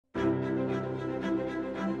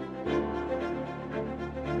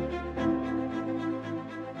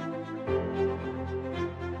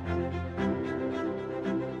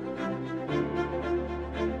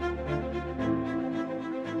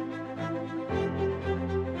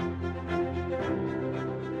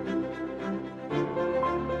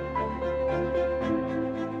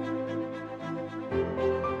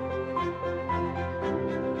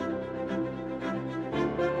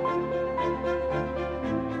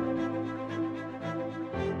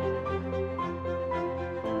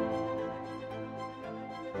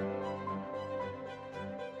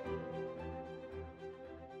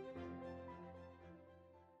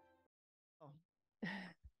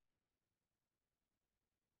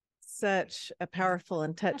such a powerful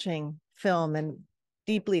and touching film and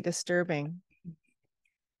deeply disturbing.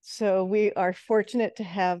 So we are fortunate to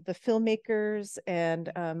have the filmmakers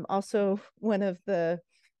and also one of the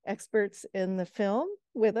experts in the film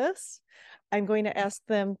with us. I'm going to ask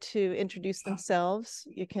them to introduce themselves.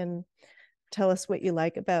 You can tell us what you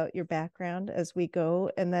like about your background as we go.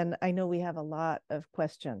 And then I know we have a lot of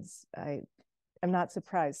questions. I'm not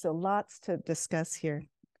surprised. So lots to discuss here.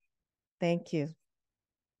 Thank you.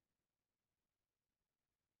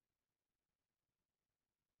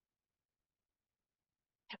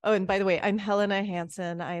 Oh, and by the way, I'm Helena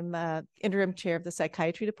Hansen. I'm interim chair of the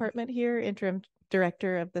psychiatry department here, interim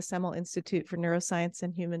director of the Semel Institute for Neuroscience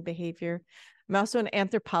and Human Behavior. I'm also an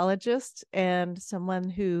anthropologist and someone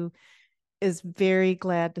who is very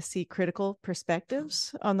glad to see critical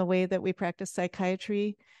perspectives on the way that we practice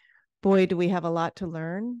psychiatry. Boy, do we have a lot to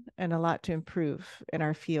learn and a lot to improve in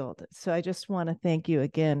our field. So I just want to thank you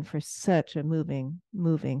again for such a moving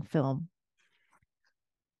film.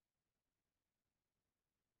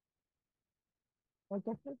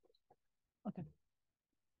 Okay.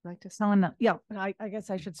 Like to Helena, yeah, I guess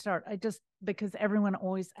I should start. Because everyone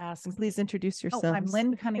always asks. Please introduce yourself. I'm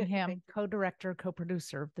Lynn Cunningham, co-director,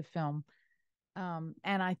 co-producer of the film. And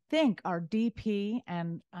I think our DP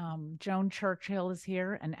and Joan Churchill is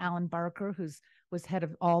here, and Alan Barker, was head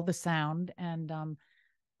of all the sound, and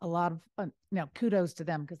a lot of kudos to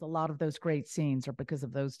them, because a lot of those great scenes are because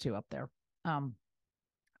of those two up there.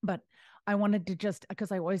 But I wanted to just,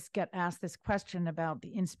 because I always get asked this question about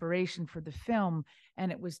the inspiration for the film,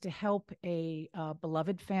 and it was to help a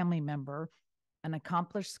beloved family member, an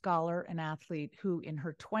accomplished scholar and athlete who in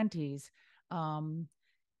her 20s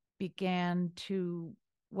began to,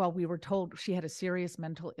 well, we were told she had a serious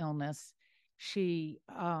mental illness. She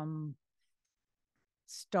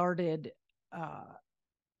started,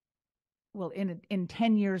 in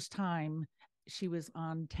 10 years' time, she was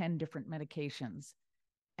on 10 different medications.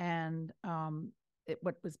 And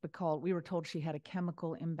what was called, we were told she had a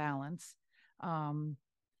chemical imbalance.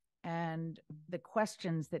 And the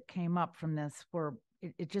questions that came up from this were,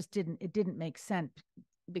 it didn't make sense,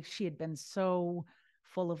 because she had been so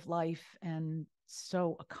full of life and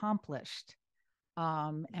so accomplished.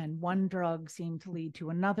 And one drug seemed to lead to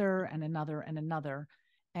another and another and another.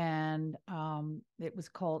 And it was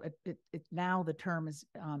called, now the term is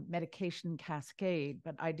medication cascade,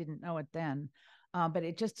 but I didn't know it then. But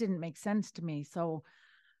it just didn't make sense to me. So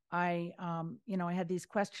I had these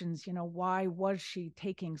questions, why was she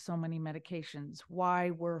taking so many medications?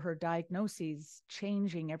 Why were her diagnoses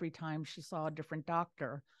changing every time she saw a different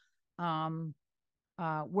doctor?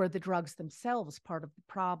 Were the drugs themselves part of the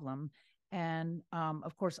problem? And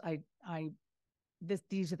of course,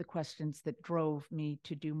 these are the questions that drove me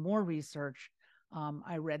to do more research.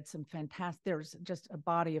 I read some fantastic, there's just a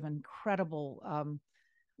body of incredible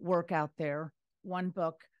work out there. One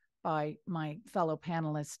book by my fellow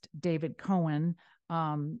panelist, David Cohen,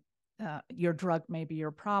 Your Drug May Be Your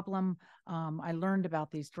Problem. I learned about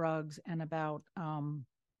these drugs and about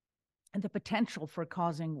the potential for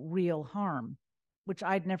causing real harm, which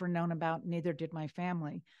I'd never known about, neither did my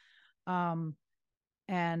family. And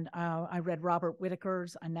I read Robert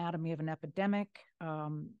Whitaker's Anatomy of an Epidemic.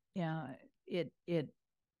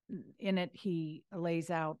 In it, he lays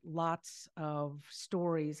out lots of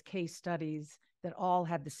stories, case studies that all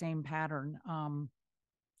had the same pattern.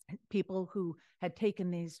 People who had taken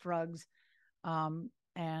these drugs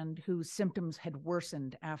and whose symptoms had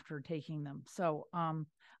worsened after taking them. So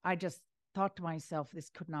I just thought to myself, this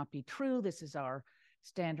could not be true. This is our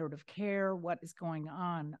standard of care. What is going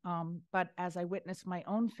on? But as I witnessed my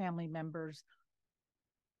own family members'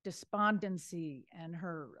 despondency and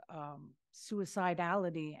her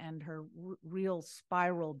suicidality and her real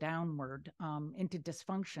spiral downward into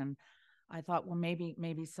dysfunction, I thought, well,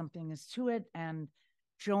 maybe something is to it, and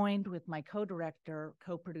joined with my co-director,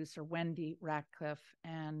 co-producer Wendy Ratcliffe,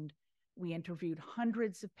 and we interviewed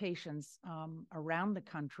hundreds of patients around the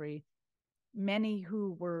country, many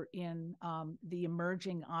who were in the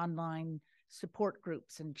emerging online support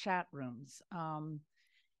groups and chat rooms.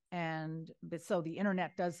 But so the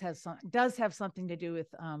internet does have something to do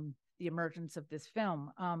with the emergence of this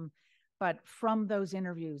film. But from those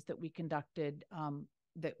interviews that we conducted,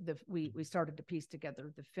 we started to piece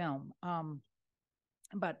together the film.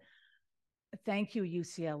 But thank you,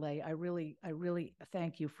 UCLA. I really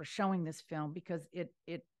thank you for showing this film, because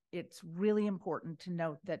it's really important to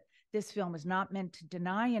note that this film is not meant to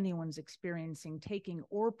deny anyone's experiencing taking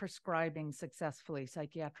or prescribing successfully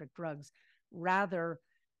psychiatric drugs. Rather,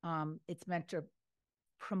 it's meant to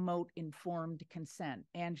promote informed consent.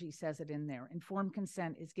 Angie says it in there. Informed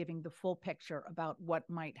consent is giving the full picture about what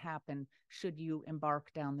might happen should you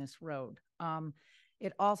embark down this road.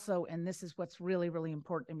 It also, and this is what's really, really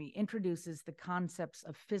important to me, introduces the concepts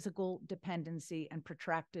of physical dependency and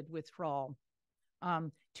protracted withdrawal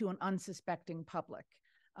to an unsuspecting public.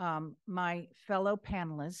 My fellow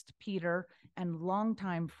panelist, Peter, and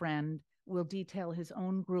longtime friend will detail his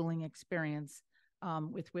own grueling experience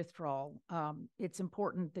with withdrawal. It's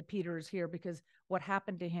important that Peter is here because what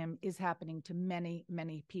happened to him is happening to many,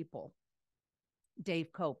 many people.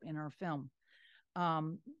 Dave Cope in our film.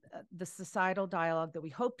 The societal dialogue that we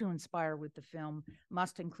hope to inspire with the film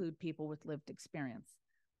must include people with lived experience.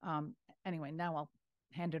 Anyway, now I'll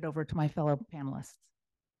hand it over to my fellow panelists.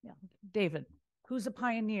 Yeah, David, who's a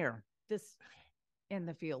pioneer this in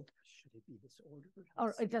the field? Should it be this order?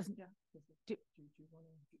 Or it doesn't. Yeah. Do you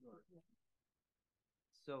want to?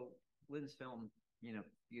 So Lynn's film,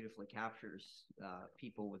 beautifully captures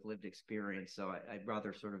people with lived experience. So I'd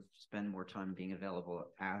rather sort of spend more time being available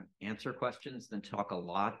to answer questions than talk a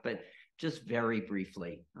lot, but just very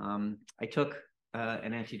briefly. I took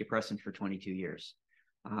an antidepressant for 22 years.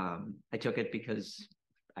 I took it because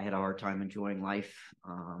I had a hard time enjoying life.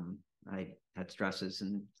 I had stresses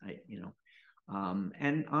and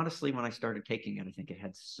and honestly, when I started taking it, I think it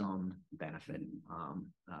had some benefit.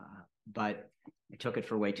 But I took it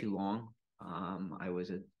for way too long. I was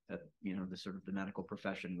the sort of the medical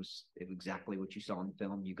profession was exactly what you saw in the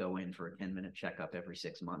film. You go in for a 10-minute checkup every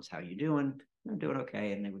 6 months. How you doing? I'm doing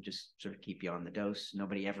okay. And they would just sort of keep you on the dose.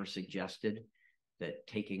 Nobody ever suggested that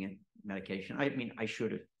taking a medication, I mean, I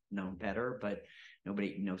should have known better, but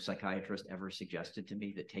no psychiatrist ever suggested to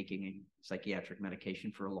me that taking a psychiatric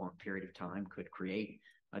medication for a long period of time could create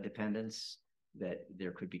a dependence, that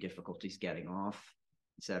there could be difficulties getting off,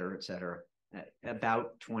 et cetera, et cetera.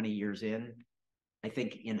 About 20 years in, I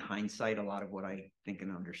think in hindsight, a lot of what I think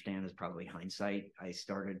and understand is probably hindsight. I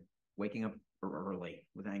started waking up early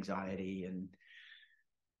with anxiety and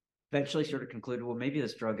eventually sort of concluded, well, maybe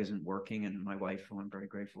this drug isn't working. And my wife, who I'm very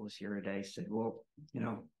grateful is here today, said, well,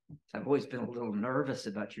 I've always been a little nervous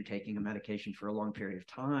about you taking a medication for a long period of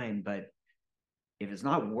time, but if it's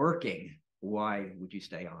not working, why would you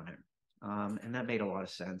stay on it? And that made a lot of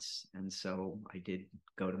sense. And so I did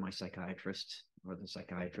go to my psychiatrist, or the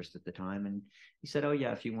psychiatrist at the time, and he said, oh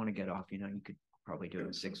yeah, if you want to get off, you could probably do it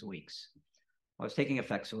in 6 weeks. I was taking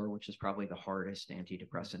Effexor, which is probably the hardest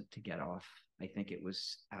antidepressant to get off. I think it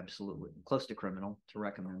was absolutely close to criminal to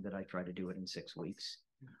recommend that I try to do it in 6 weeks.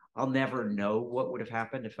 I'll never know what would have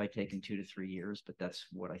happened if I'd taken 2 to 3 years, but that's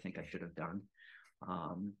what I think I should have done.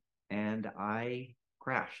 And I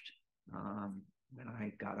crashed when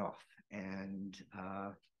I got off. And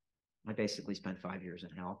I basically spent 5 years in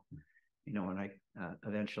hell. And I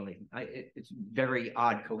eventually, it's very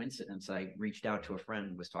odd coincidence. I reached out to a friend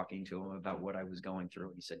and was talking to him about what I was going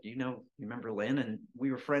through. He said, you remember Lynn? And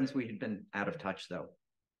we were friends. We had been out of touch though.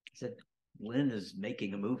 He said, Lynn is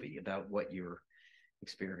making a movie about what you're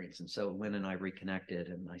experiencing. So Lynn and I reconnected,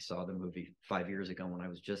 and I saw the movie 5 years ago when I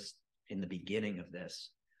was just in the beginning of this.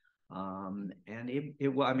 And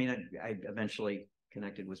I eventually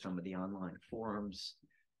connected with some of the online forums,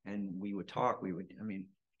 and we would talk.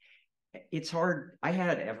 It's hard. I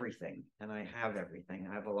had everything, and I have everything.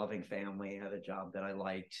 I have a loving family. I have a job that I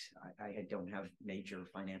liked. I don't have major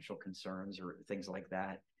financial concerns or things like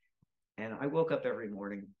that. And I woke up every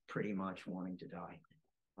morning pretty much wanting to die.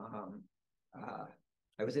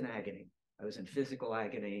 I was in agony. I was in physical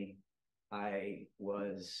agony. I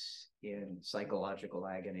was in psychological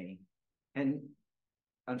agony. And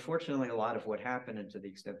unfortunately, a lot of what happened, and to the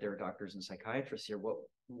extent there are doctors and psychiatrists here,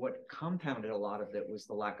 what compounded a lot of it was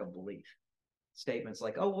the lack of belief. Statements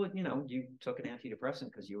like, oh, well, you took an antidepressant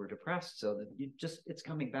because you were depressed, so that it's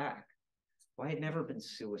coming back. Well, I had never been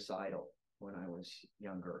suicidal when I was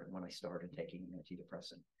younger and when I started taking an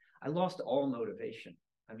antidepressant. I lost all motivation.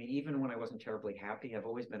 I mean, even when I wasn't terribly happy, I've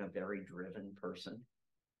always been a very driven person.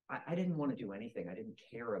 I didn't want to do anything. I didn't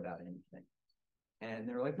care about anything. And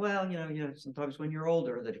they're like, well, sometimes when you're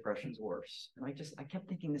older, the depression's worse. And I kept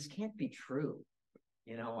thinking, this can't be true.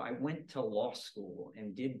 I went to law school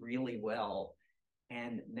and did really well.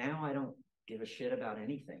 And now I don't give a shit about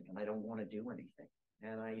anything, and I don't want to do anything.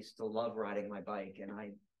 And I used to love riding my bike, and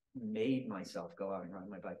I made myself go out and ride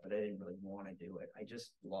my bike, but I didn't really want to do it. I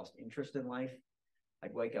just lost interest in life.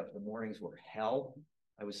 I'd wake up, the mornings were hell.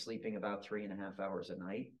 I was sleeping about 3.5 hours a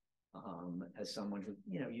night. As someone who,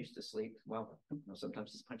 used to sleep, well,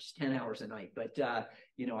 sometimes as much as 10 hours a night, but,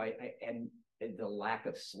 and the lack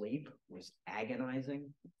of sleep was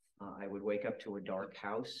agonizing. I would wake up to a dark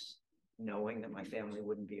house knowing that my family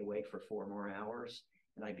wouldn't be awake for 4 more hours.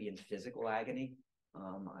 and I'd be in physical agony.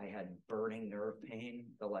 I had burning nerve pain,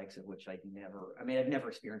 the likes of which I'd never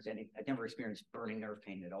experienced burning nerve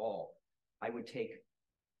pain at all. I would take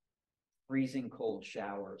freezing cold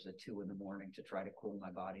showers at 2 a.m. to try to cool my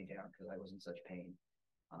body down because I was in such pain.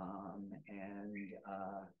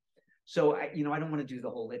 So I don't want to do the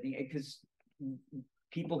whole litany because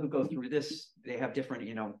people who go through this, they have different,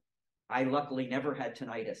 I luckily never had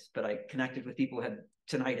tinnitus, but I connected with people who had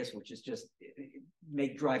tinnitus, which is just,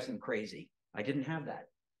 drives them crazy. I didn't have that.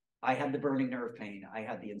 I had the burning nerve pain. I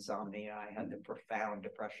had the insomnia. I had the profound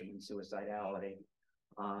depression and suicidality.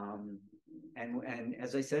 And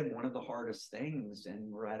as I said, one of the hardest things,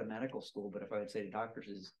 and we're at a medical school, but if I would say to doctors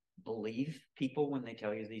is believe people when they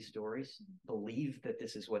tell you these stories, believe that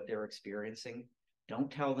this is what they're experiencing.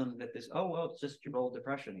 Don't tell them that it's just your old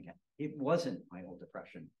depression again. It wasn't my old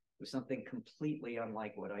depression. It was something completely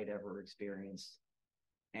unlike what I'd ever experienced.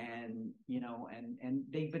 And,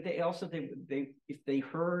 if they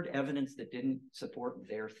heard evidence that didn't support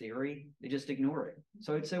their theory, they just ignore it.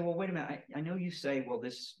 So I'd say, well, wait a minute. I know you say, well,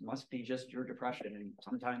 this must be just your depression. And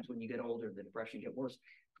sometimes when you get older, the depression gets worse.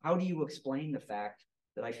 How do you explain the fact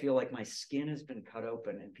that I feel like my skin has been cut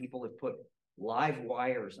open and people have put live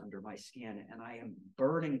wires under my skin and I am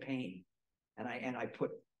burning pain and I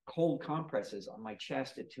put cold compresses on my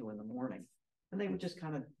chest at 2 a.m. And they would just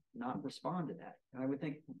kind of not respond to that. And I would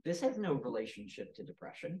think, this has no relationship to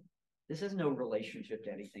depression. This has no relationship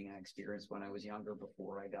to anything I experienced when I was younger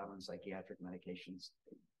before I got on psychiatric medications.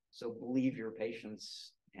 So believe your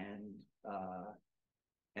patients. And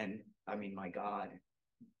I mean, my God,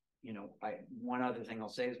 one other thing I'll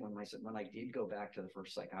say is when I did go back to the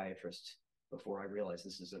first psychiatrist before I realized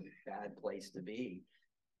this is a bad place to be,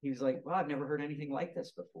 he was like, well, I've never heard anything like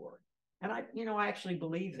this before. And I actually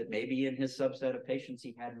believe that maybe in his subset of patients,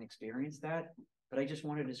 he hadn't experienced that, but I just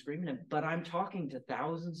wanted to scream at him. But I'm talking to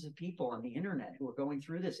thousands of people on the internet who are going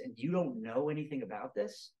through this, and you don't know anything about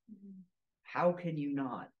this? Mm-hmm. How can you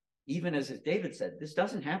not? Even as David said, this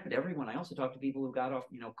doesn't happen to everyone. I also talk to people who got off,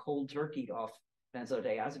 cold turkeyed off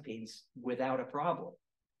benzodiazepines without a problem.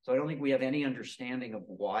 So I don't think we have any understanding of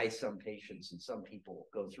why some patients and some people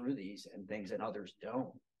go through these and things and others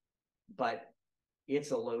don't. But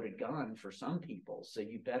it's a loaded gun for some people. So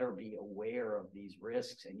you better be aware of these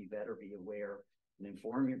risks, and you better be aware and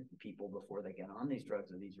inform your people before they get on these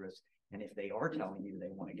drugs of these risks. And if they are telling you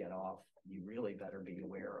they want to get off, you really better be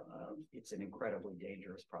aware of it's an incredibly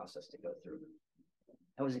dangerous process to go through.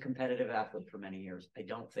 I was a competitive athlete for many years. I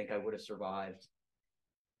don't think I would have survived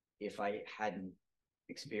if I hadn't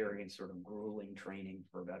experienced sort of grueling training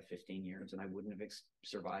for about 15 years, and I wouldn't have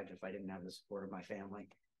survived if I didn't have the support of my family.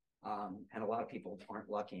 And a lot of people aren't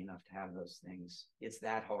lucky enough to have those things. It's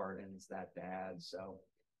that hard and it's that bad. So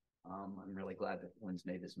I'm really glad that Lynn's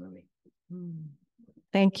made this movie.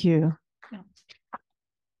 Thank you. Yeah.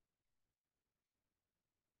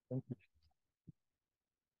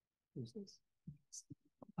 Who's this?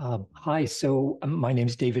 Hi, so my name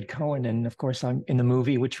is David Cohen, and of course I'm in the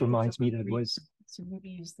movie, which reminds me that was... So maybe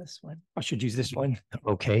use this one. I should use this one?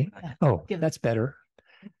 Okay. Yeah. Oh, that's better.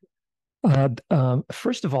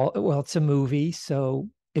 First of all, well, it's a movie, so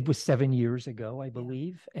it was 7 years ago, I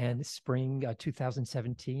believe, and spring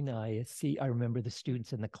 2017. I remember the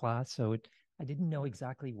students in the class, so I didn't know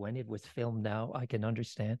exactly when it was filmed. Now I can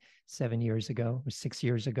understand 7 years ago or 6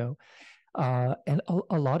 years ago. And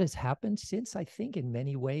a lot has happened since, I think, in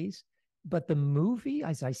many ways. But the movie,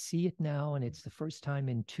 as I see it now, and it's the first time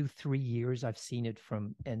in 2-3 years I've seen it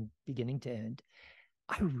from beginning to end,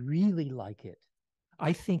 I really like it.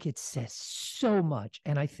 I think it says so much.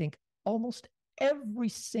 And I think almost every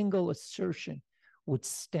single assertion would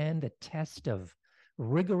stand the test of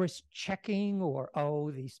rigorous checking or, oh,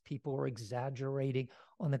 these people are exaggerating.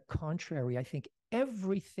 On the contrary, I think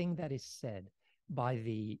everything that is said by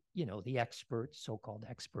the experts, so-called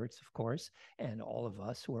experts, of course, and all of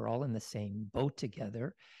us, we're all in the same boat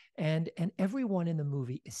together. And everyone in the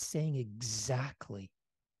movie is saying exactly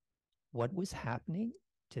what was happening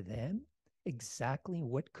to them, exactly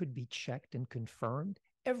what could be checked and confirmed.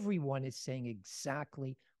 Everyone is saying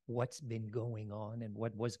exactly what's been going on and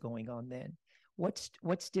what was going on then.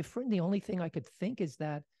 What's different? The only thing I could think is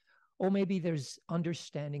that, oh, maybe there's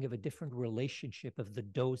understanding of a different relationship of the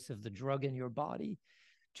dose of the drug in your body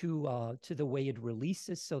to the way it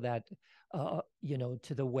releases, so that,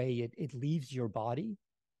 to the way it leaves your body,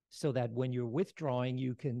 so that when you're withdrawing,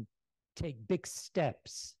 you can take big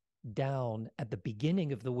steps down at the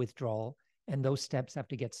beginning of the withdrawal, and those steps have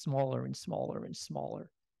to get smaller and smaller and smaller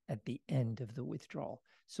at the end of the withdrawal.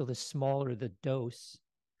 So the smaller the dose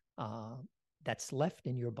that's left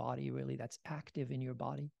in your body, really, that's active in your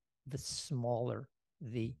body, the smaller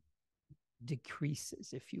the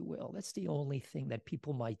decreases, if you will. That's the only thing that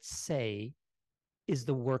people might say is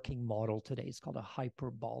the working model today. It's called a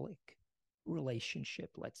hyperbolic relationship,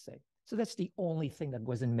 let's say. So that's the only thing that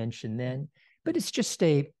wasn't mentioned then, but it's just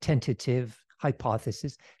a tentative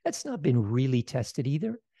hypothesis. That's not been really tested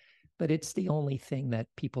either, but it's the only thing that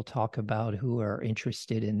people talk about who are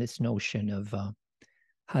interested in this notion of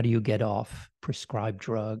how do you get off prescribed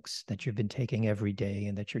drugs that you've been taking every day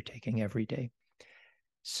and that you're taking every day.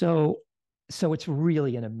 So it's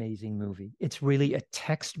really an amazing movie. It's really a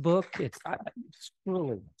textbook. It's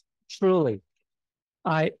truly,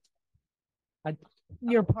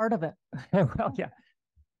 You're part of it. well, yeah.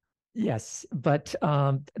 Yes, but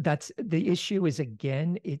that's the issue is,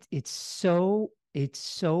 again, it's so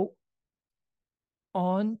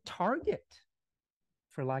on target,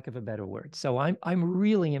 for lack of a better word. So I'm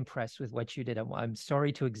really impressed with what you did. I'm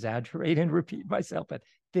sorry to exaggerate and repeat myself, but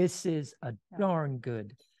this is a darn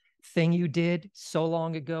good thing you did so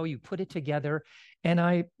long ago. You put it together.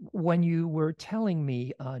 And when you were telling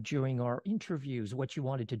me during our interviews what you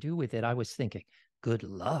wanted to do with it, I was thinking, good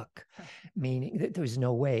luck, meaning that there's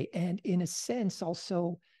no way. And in a sense,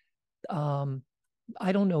 also,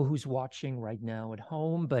 I don't know who's watching right now at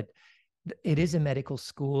home, but it is a medical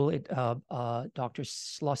school. Dr.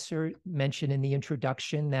 Slusser mentioned in the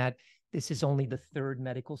introduction that this is only the third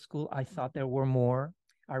medical school. I thought there were more.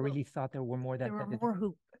 I really thought there were more. There were more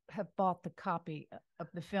who have bought the copy of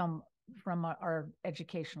the film from our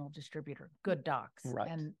educational distributor, Good Docs. Right.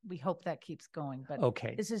 And we hope that keeps going. But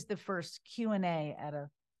okay, this is the first Q&A at a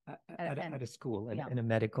school, yeah. in a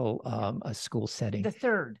medical a school setting. the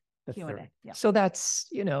third The Q&A. third. Yeah. So that's,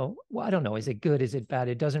 well, I don't know, is it good, is it bad?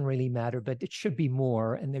 It doesn't really matter, but it should be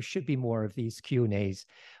more, and there should be more of these Q&As.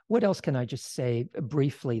 What else can I just say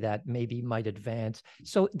briefly that maybe might advance?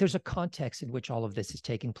 So there's a context in which all of this is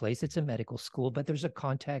taking place. It's a medical school, but there's a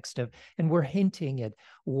context of, and we're hinting at,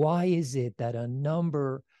 why is it that a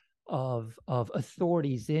number of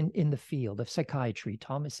authorities in the field of psychiatry,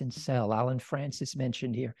 Thomas Insel, Alan Francis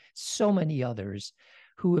mentioned here, so many others,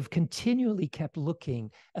 who have continually kept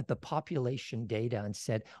looking at the population data and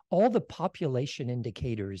said all the population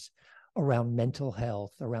indicators around mental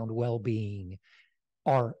health, around well-being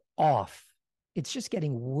are off. It's just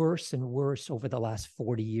getting worse and worse over the last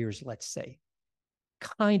 40 years, let's say,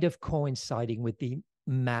 kind of coinciding with the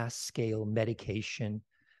mass scale medication.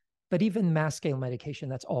 But even mass scale medication,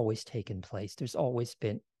 that's always taken place. There's always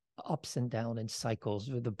been ups and downs and cycles,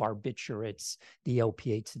 with the barbiturates, the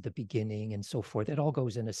opiates at the beginning, and so forth. It all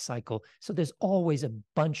goes in a cycle. So there's always a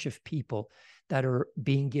bunch of people that are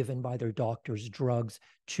being given by their doctors drugs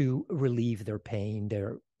to relieve their pain,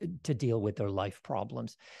 to deal with their life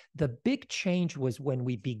problems. The big change was when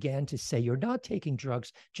we began to say, you're not taking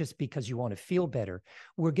drugs just because you want to feel better.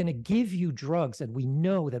 We're going to give you drugs that we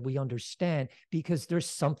know, that we understand, because there's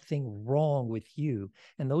something wrong with you.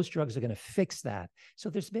 And those drugs are going to fix that. So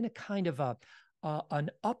there's been a kind of an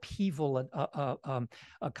upheaval,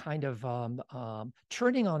 a kind of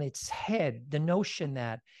turning on its head the notion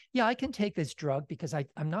that, yeah, I can take this drug because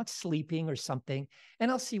I'm not sleeping or something,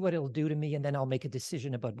 and I'll see what it'll do to me, and then I'll make a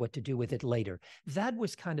decision about what to do with it later. That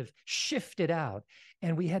was kind of shifted out.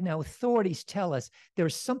 And we had now authorities tell us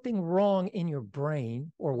there's something wrong in your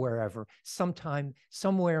brain or wherever,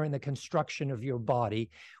 somewhere in the construction of your body.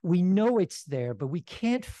 We know it's there, but we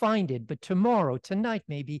can't find it. But tomorrow, tonight,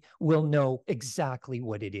 maybe we'll know exactly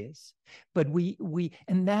what it is. But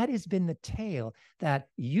and that has been the tale, that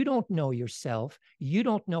you don't know yourself. You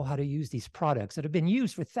don't know how to use these products that have been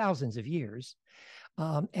used for thousands of years.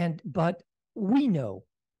 But we know.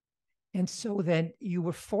 And so then you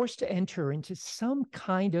were forced to enter into some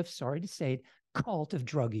kind of, sorry to say it, cult of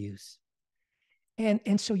drug use.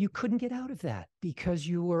 And so you couldn't get out of that, because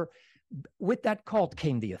you were, with that cult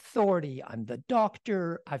came the authority. I'm the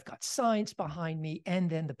doctor. I've got science behind me, and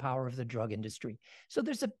then the power of the drug industry. So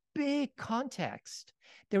there's a big context.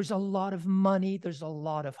 There's a lot of money. There's a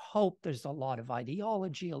lot of hope. There's a lot of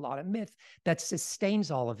ideology, a lot of myth that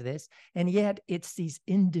sustains all of this. And yet it's these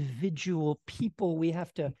individual people. We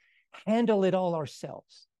have to handle it all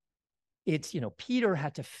ourselves. It's, Peter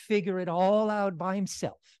had to figure it all out by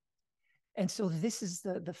himself. And so this is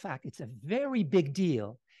the fact. It's a very big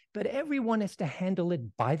deal, but everyone has to handle it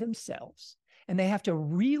by themselves. And they have to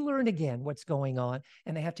relearn again what's going on.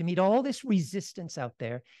 And they have to meet all this resistance out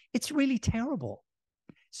there. It's really terrible.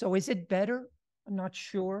 So is it better? I'm not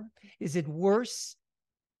sure. Is it worse?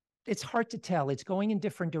 It's hard to tell. It's going in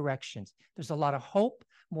different directions. There's a lot of hope,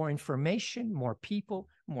 more information, more people,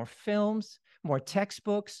 more films, more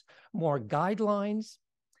textbooks, more guidelines.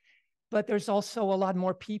 But there's also a lot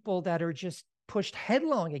more people that are just pushed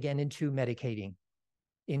headlong again into medicating.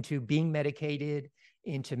 into being medicated,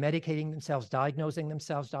 into medicating themselves,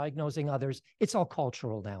 diagnosing others. It's all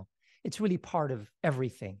cultural now. It's really part of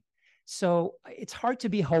everything. So it's hard to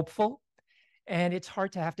be hopeful, and it's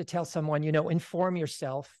hard to have to tell someone, you know, inform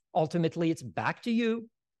yourself. Ultimately, it's back to you.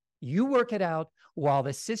 You work it out while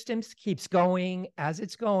the system keeps going as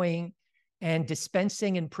it's going, and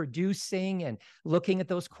dispensing and producing and looking at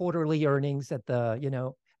those quarterly earnings at the, you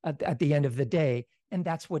know, at the end of the day. And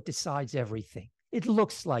that's what decides everything. It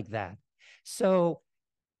looks like that. So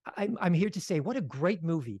I'm here to say, what a great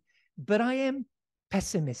movie. But I am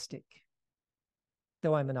pessimistic,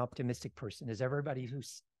 though I'm an optimistic person, as everybody who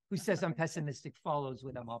says I'm pessimistic follows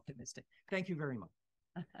with I'm optimistic. Thank you very much.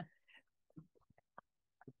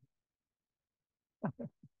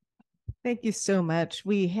 Thank you so much.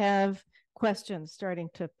 We have questions starting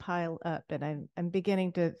to pile up, and I'm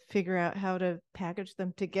beginning to figure out how to package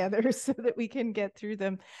them together so that we can get through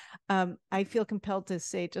them. I feel compelled to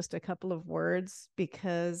say just a couple of words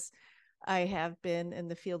because I have been in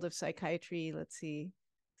the field of psychiatry, let's see,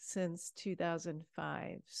 since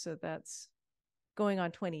 2005. So that's going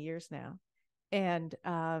on 20 years now. And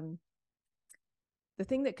the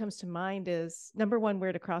thing that comes to mind is, number one, we're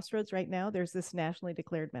at a crossroads right now. There's this nationally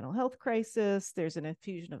declared mental health crisis. There's an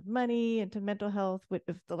infusion of money into mental health with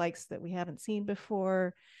the likes that we haven't seen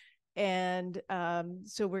before. And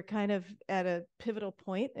so we're kind of at a pivotal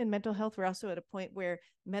point in mental health. We're also at a point where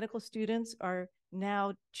medical students are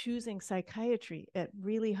now choosing psychiatry at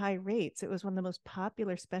really high rates. It was one of the most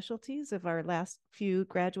popular specialties of our last few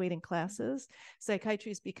graduating classes.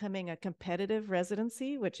 Psychiatry is becoming a competitive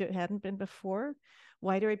residency, which it hadn't been before.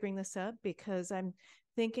 Why do I bring this up? Because I'm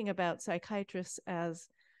thinking about psychiatrists as,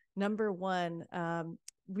 number one,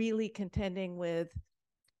 really contending with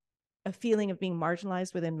a feeling of being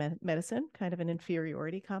marginalized within medicine, kind of an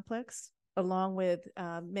inferiority complex, along with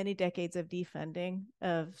many decades of defunding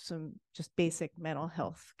of some just basic mental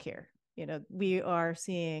health care. You know, we are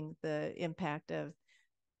seeing the impact of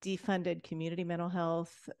defunded community mental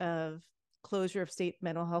health, of closure of state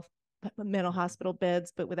mental hospital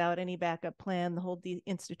beds, but without any backup plan, the whole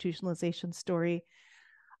deinstitutionalization story.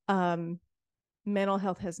 Mental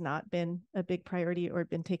health has not been a big priority or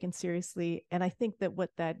been taken seriously. And I think that what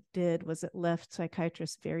that did was it left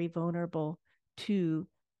psychiatrists very vulnerable to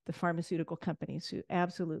the pharmaceutical companies, who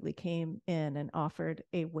absolutely came in and offered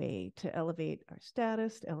a way to elevate our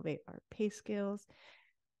status, to elevate our pay scales.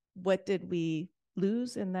 What did we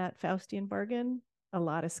lose in that Faustian bargain? A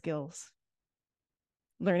lot of skills.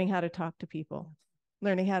 Learning how to talk to people,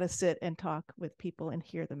 learning how to sit and talk with people and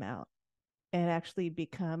hear them out, and actually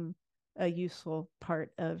become a useful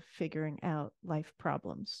part of figuring out life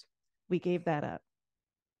problems. We gave that up.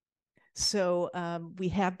 So we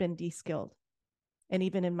have been de-skilled. And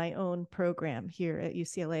even in my own program here at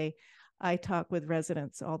UCLA, I talk with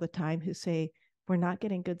residents all the time who say, we're not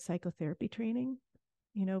getting good psychotherapy training.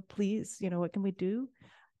 You know, please, you know, what can we do?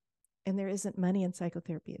 And there isn't money in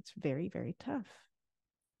psychotherapy. It's very, very tough.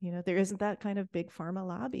 You know, there isn't that kind of big pharma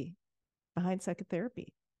lobby behind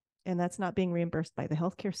psychotherapy. And that's not being reimbursed by the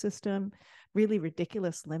healthcare system. Really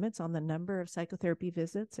ridiculous limits on the number of psychotherapy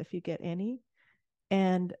visits, if you get any.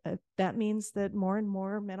 And that means that more and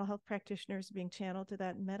more mental health practitioners are being channeled to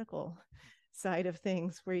that medical side of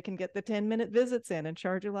things, where you can get the 10-minute visits in and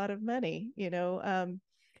charge a lot of money, you know.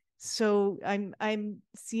 So I'm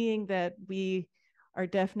seeing that we are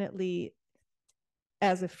definitely,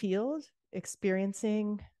 as a field,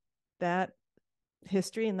 experiencing that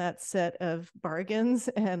history and that set of bargains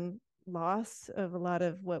and loss of a lot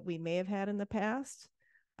of what we may have had in the past.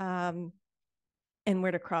 And we're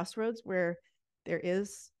at a crossroads where there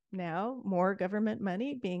is now more government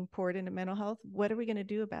money being poured into mental health. What are we going to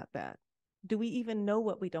do about that? Do we even know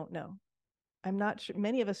what we don't know? I'm not sure.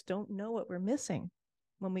 Many of us don't know what we're missing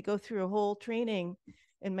when we go through a whole training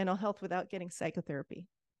in mental health without getting psychotherapy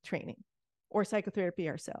training or psychotherapy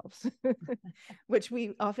ourselves, which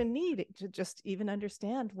we often need to just even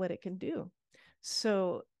understand what it can do.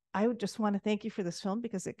 So I would just want to thank you for this film,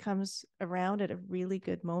 because it comes around at a really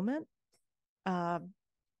good moment.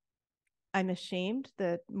 I'm ashamed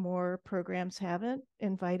that more programs haven't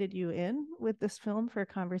invited you in with this film for a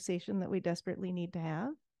conversation that we desperately need to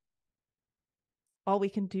have. All we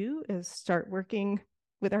can do is start working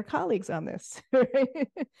with our colleagues on this.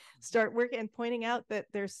 Start working and pointing out that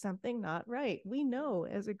there's something not right. We know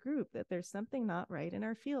as a group that there's something not right in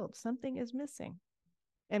our field. Something is missing,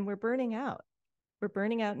 and we're burning out. We're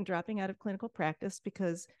burning out and dropping out of clinical practice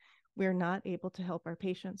because we're not able to help our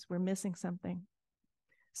patients. We're missing something.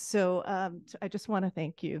 So I just want to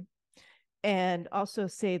thank you, and also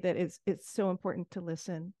say that it's so important to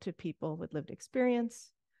listen to people with lived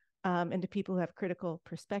experience, and to people who have critical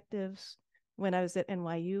perspectives. When I was at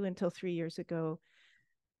NYU until 3 years ago,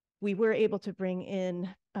 we were able to bring in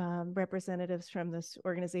representatives from this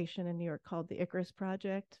organization in New York called the Icarus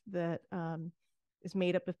Project that is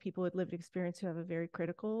made up of people with lived experience who have a very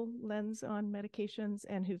critical lens on medications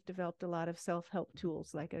and who've developed a lot of self-help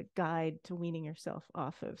tools, like a guide to weaning yourself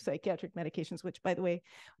off of psychiatric medications, which, by the way,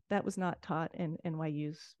 that was not taught in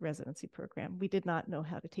NYU's residency program. We did not know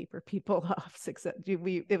how to taper people off.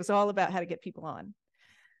 It was all about how to get people on.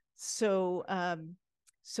 So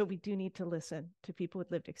we do need to listen to people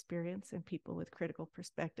with lived experience and people with critical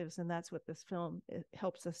perspectives. And that's what this film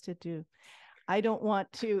helps us to do. I don't want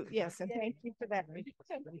to, yes, and thank you for that.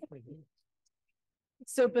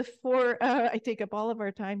 So before I take up all of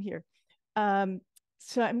our time here,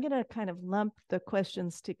 so I'm going to kind of lump the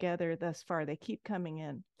questions together thus far. They keep coming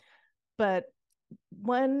in. But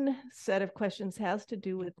one set of questions has to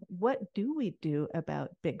do with, what do we do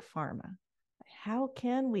about big pharma? How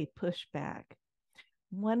can we push back?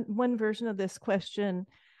 One version of this question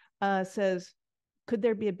says, could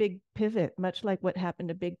there be a big pivot, much like what happened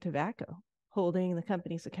to big tobacco, holding the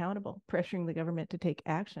companies accountable, pressuring the government to take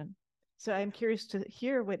action? So I'm curious to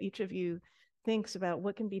hear what each of you thinks about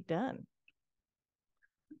what can be done.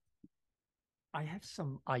 I have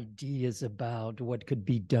some ideas about what could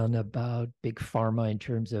be done about big pharma in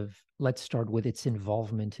terms of, let's start with its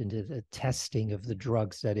involvement into the testing of the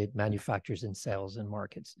drugs that it manufactures and sells and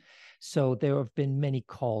markets. So there have been many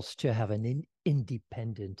calls to have an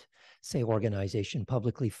independent, say, organization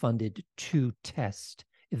publicly funded to test,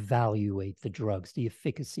 evaluate the drugs, the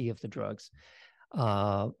efficacy of the drugs,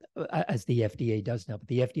 as the FDA does now. But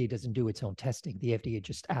the FDA doesn't do its own testing. The FDA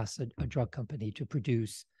just asks a drug company to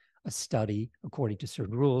produce a study according to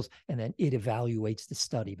certain rules, and then it evaluates the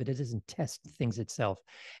study, but it doesn't test things itself.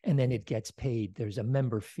 And then it gets paid. There's a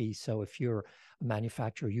member fee. So if you're a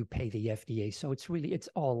manufacturer, you pay the FDA. So it's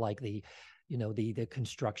all like the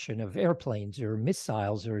construction of airplanes or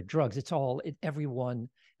missiles or drugs. Everyone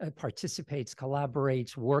participates,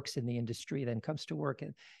 collaborates, works in the industry, then comes to work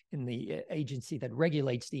in the agency that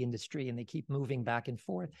regulates the industry, and they keep moving back and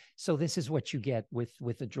forth. So this is what you get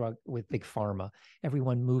with the drug, with big pharma.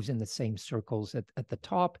 Everyone moves in the same circles at the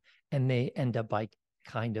top, and they end up by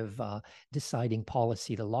kind of deciding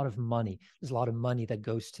policy. There's a lot of money that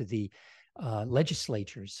goes to the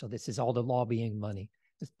legislatures. So this is all the lobbying money.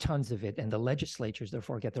 There's tons of it, and the legislatures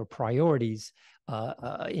therefore get their priorities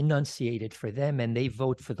enunciated for them, and they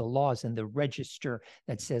vote for the laws and the register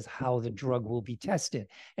that says how the drug will be tested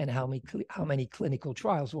and how many clinical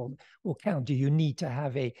trials will count. Do you need to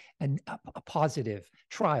have a positive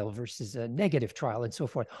trial versus a negative trial, and so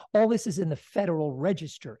forth? All this is in the federal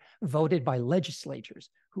register, voted by legislatures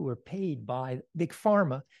who are paid by big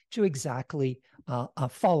pharma to exactly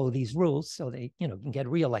follow these rules, so they can get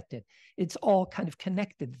reelected. It's all kind of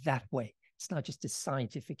connected that way. It's not just a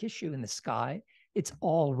scientific issue in the sky. It's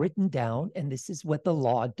all written down, and this is what the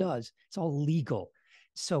law does. It's all legal.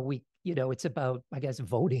 So it's about, I guess,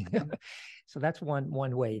 voting. So that's one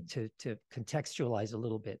way to contextualize a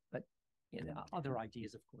little bit, but other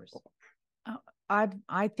ideas, of course.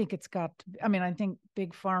 I think it's got. I think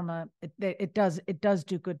big pharma it does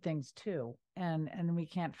do good things too, and we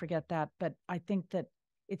can't forget that. But I think that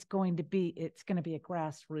it's going to be a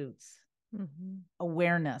grassroots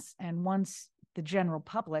awareness, and once the general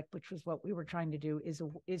public, which was what we were trying to do, is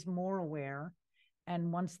more aware,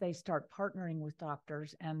 and once they start partnering with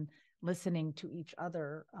doctors and listening to each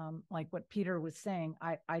other, like what Peter was saying,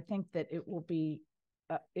 I think that it will be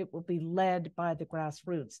led by the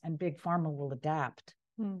grassroots, and big pharma will adapt.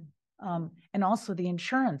 And also the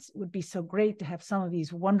insurance would be so great to have some of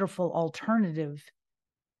these wonderful alternative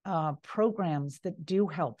programs that do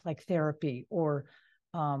help, like therapy or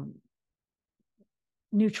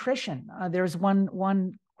nutrition. There's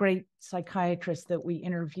one great psychiatrist that we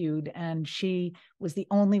interviewed, and she was the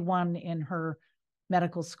only one in her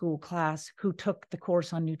medical school class who took the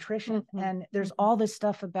course on nutrition. And there's all this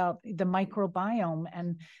stuff about the microbiome,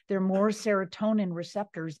 and there are more serotonin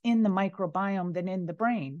receptors in the microbiome than in the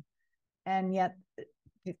brain. And yet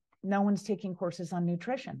no one's taking courses on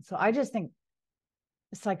nutrition. So I just think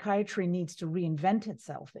psychiatry needs to reinvent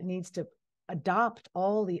itself. It needs to adopt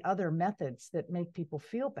all the other methods that make people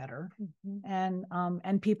feel better, and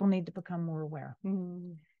people need to become more aware.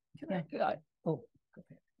 Yeah,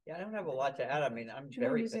 I don't have a lot to add. I'm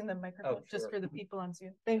very using the microphone just for the people on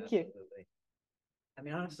Zoom. Thank you.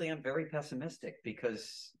 Honestly, I'm very pessimistic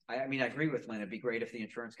because I agree with Lynn. It'd be great if the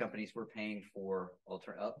insurance companies were paying for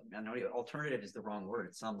alternative is the wrong word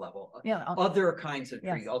at some level. Other kinds of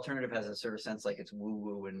treatment. Alternative has a sort of sense like it's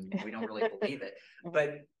woo-woo and we don't really believe it.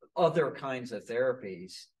 But other kinds of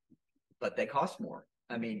therapies but they cost more.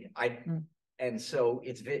 I mean, and so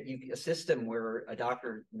it's a system where a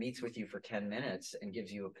doctor meets with you for 10 minutes and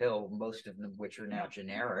gives you a pill, most of them which are now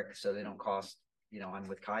generic, so they don't cost, I'm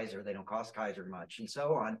with Kaiser, they don't cost Kaiser much, and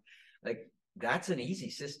so on. Like, that's an easy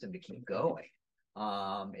system to keep going.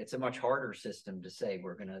 It's a much harder system to say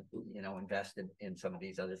we're going to, invest in some of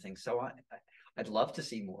these other things. So I'd love to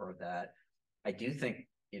see more of that. I do think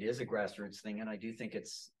it is a grassroots thing, and I do think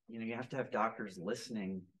it's, you have to have doctors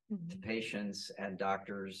listening to patients and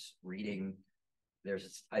doctors reading.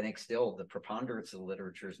 There's, I think, still the preponderance of the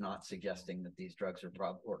literature is not suggesting that these drugs are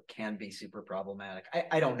or can be super problematic.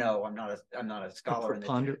 I don't know. I'm not a scholar in this,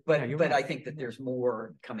 but right. I think that there's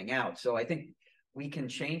more coming out. So I think we can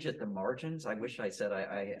change at the margins. I wish I said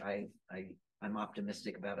I'm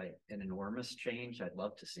optimistic about an enormous change. I'd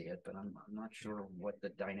love to see it, but I'm not sure what the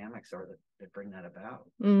dynamics are that bring that about.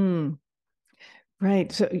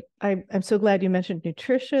 Right. So I'm so glad you mentioned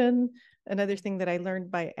nutrition. Another thing that I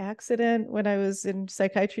learned by accident when I was in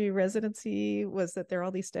psychiatry residency was that there are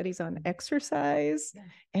all these studies on exercise,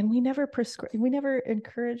 and we never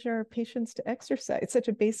encourage our patients to exercise. It's such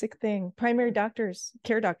a basic thing. Primary doctors,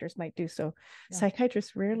 care doctors might do so.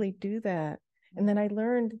 Psychiatrists rarely do that. And then I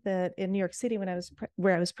learned that in New York City,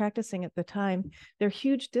 where I was practicing at the time, there are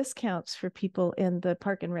huge discounts for people in the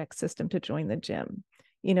park and rec system to join the gym.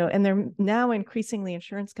 And there are now increasingly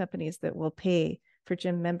insurance companies that will pay for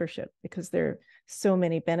gym membership because there are so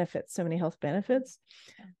many benefits, so many health benefits.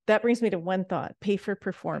 That brings me to one thought: pay for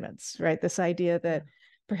performance, right? This idea that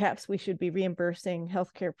perhaps we should be reimbursing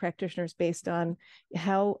healthcare practitioners based on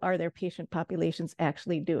how are their patient populations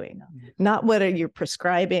actually doing, not what are you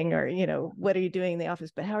prescribing or, what are you doing in the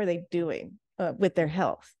office, but how are they doing with their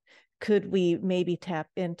health? Could we maybe tap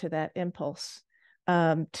into that impulse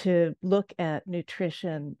to look at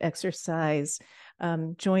nutrition, exercise,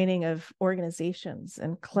 joining of organizations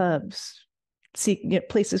and clubs,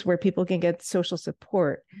 places where people can get social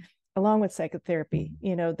support, along with psychotherapy.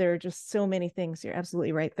 There are just so many things, you're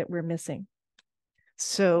absolutely right, that we're missing.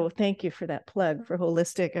 So thank you for that plug for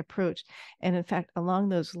holistic approach. And in fact, along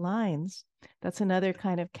those lines, that's another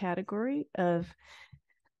kind of category of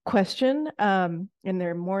question, and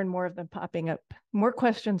there are more and more of them popping up. More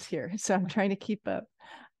questions here, so I'm trying to keep up.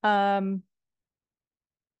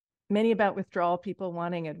 Many about withdrawal, people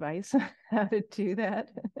wanting advice on how to do that.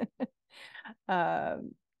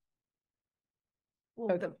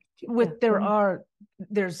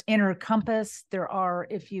 There's Inner Compass. There are,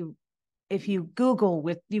 if you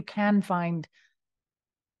Google you can find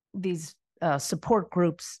these support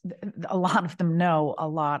groups. A lot of them know a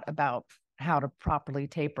lot about how to properly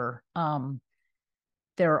taper.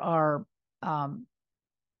 There are,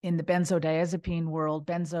 in the benzodiazepine world,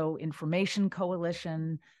 Benzo Information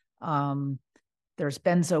Coalition, there's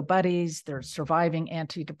Benzo Buddies, there's Surviving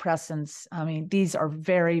Antidepressants. I mean, these are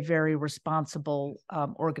very, very responsible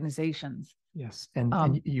organizations. Yes,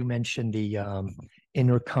 and you mentioned the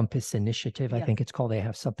Inner Compass Initiative. I think it's called. They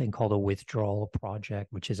have something called a Withdrawal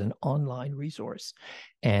Project, which is an online resource,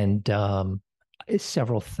 and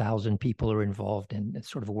several thousand people are involved and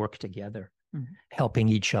sort of work together, helping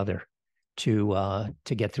each other to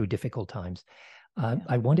get through difficult times.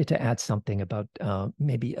 I wanted to add something about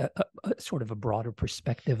maybe a sort of a broader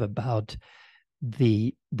perspective about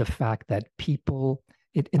the fact that people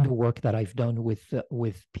in the work that I've done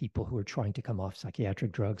with people who are trying to come off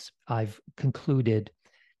psychiatric drugs, I've concluded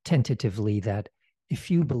tentatively that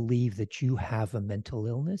if you believe that you have a mental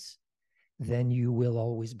illness, then you will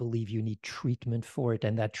always believe you need treatment for it.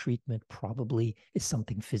 And that treatment probably is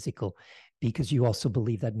something physical, because you also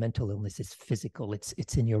believe that mental illness is physical.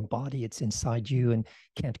 It's in your body, it's inside you, and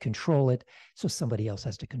can't control it. So somebody else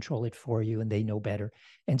has to control it for you, and they know better.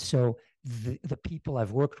 And so the people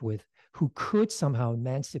I've worked with who could somehow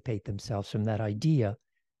emancipate themselves from that idea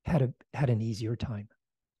had an easier time.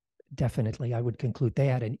 Definitely, I would conclude they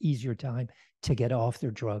had an easier time to get off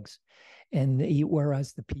their drugs. And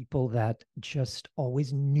whereas the people that just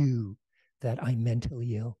always knew that I'm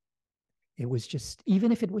mentally ill, it was just,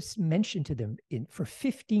 even if it was mentioned to them for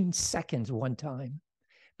 15 seconds one time,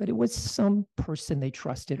 but it was some person they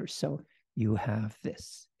trusted or so, you have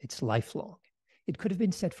this, it's lifelong. It could have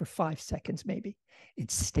been said for 5 seconds, maybe.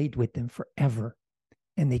 It stayed with them forever,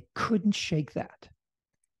 and they couldn't shake that.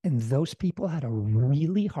 And those people had a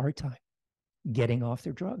really hard time getting off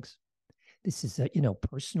their drugs. This is a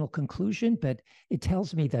personal conclusion, but it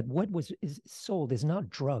tells me that what is sold is not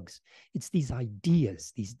drugs. It's these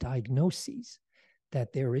ideas, these diagnoses,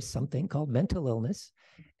 that there is something called mental illness,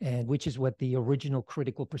 and which is what the original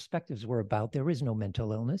critical perspectives were about. There is no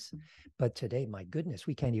mental illness, but today, my goodness,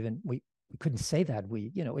 we couldn't say that.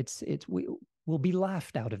 We'll will be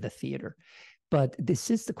laughed out of the theater. But this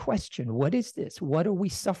is the question. What is this? What are we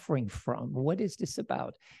suffering from? What is this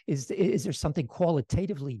about? Is there something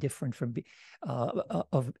qualitatively different from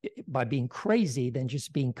by being crazy than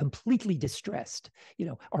just being completely distressed? You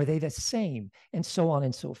know, are they the same? And so on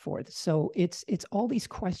and so forth. So it's all these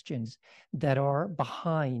questions that are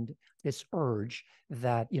behind this urge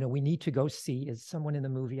that, you know, we need to go see, as someone in the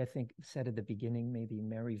movie, I think, said at the beginning, maybe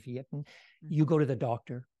Mary Vietton, you go to the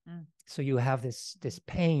doctor. So you have this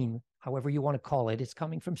pain, however you want to call it, it's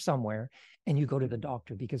coming from somewhere, and you go to the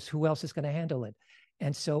doctor because who else is going to handle it?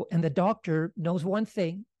 And the doctor knows one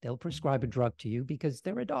thing, they'll prescribe a drug to you because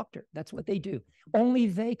they're a doctor. That's what they do. Only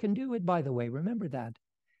they can do it, by the way. Remember that.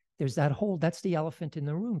 There's that's the elephant in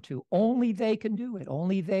the room too. Only they can do it.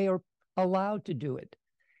 Only they are allowed to do it.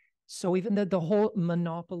 So even the whole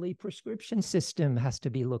monopoly prescription system has to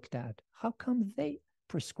be looked at. How come they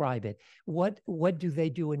prescribe it? What do they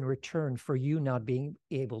do in return for you not being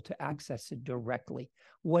able to access it directly?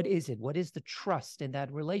 What is it? What is the trust in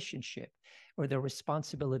that relationship or the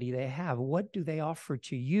responsibility they have? What do they offer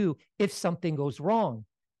to you if something goes wrong?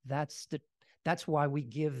 That's why we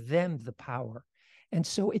give them the power. And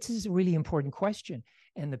so it's a really important question.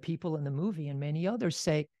 And the people in the movie and many others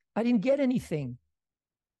say, I didn't get anything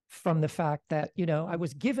from the fact that, you know, I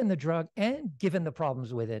was given the drug and given the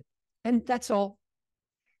problems with it. And that's all.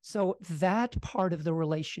 So that part of the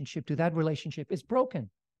relationship is broken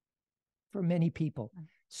for many people.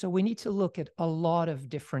 So we need to look at a lot of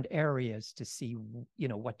different areas to see, you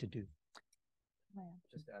know, what to do.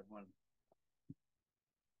 Just add one.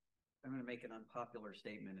 I'm going to make an unpopular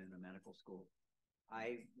statement in a medical school.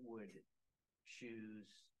 I would choose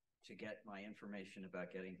to get my information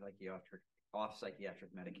about getting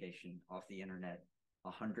psychiatric medication off the internet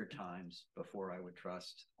 100 times before I would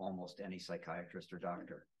trust almost any psychiatrist or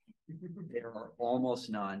doctor. There are almost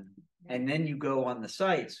none. And then you go on the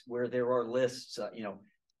sites where there are lists, you know,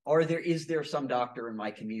 is there some doctor in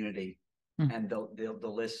my community? And the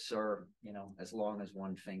lists are, you know, as long as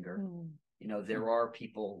one finger. You know, there are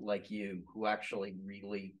people like you who actually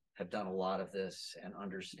really have done a lot of this and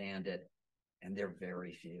understand it, and they're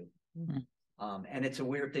very few. And it's a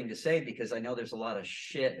weird thing to say because I know there's a lot of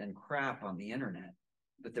shit and crap on the internet.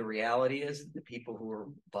 But the reality is the people who are,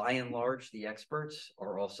 by and large, the experts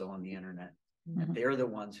are also on the internet. And they're the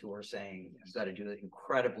ones who are saying, you've got to do it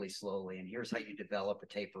incredibly slowly. And here's how you develop a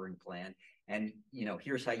tapering plan. And, you know,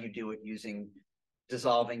 here's how you do it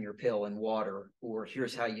dissolving your pill in water, or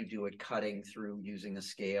here's how you do it cutting through using a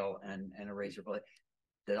scale and a razor blade.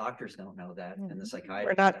 The doctors don't know that. And the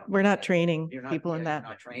psychiatrists we're not training people in that. You're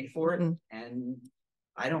not trained for it. And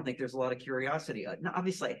I don't think there's a lot of curiosity. Now,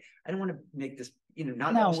 obviously, I don't want to make this, you know,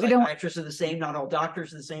 not all psychiatrists are the same, not all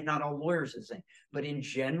doctors are the same, not all lawyers are the same. But in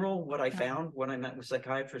general, what I found when I met with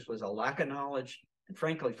psychiatrists was a lack of knowledge, and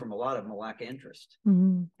frankly, from a lot of them, a lack of interest.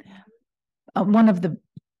 One of the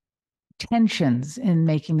tensions in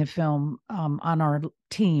making the film on our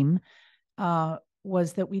team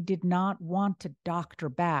was that we did not want to doctor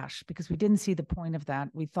bash because we didn't see the point of that.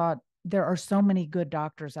 We thought there are so many good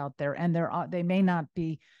doctors out there, and they may not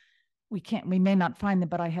be, we may not find them,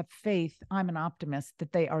 but I have faith, I'm an optimist,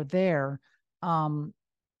 that they are there.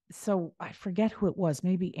 So I forget who it was,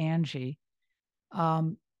 maybe Angie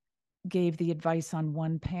gave the advice on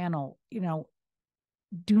one panel, you know,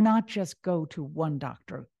 do not just go to one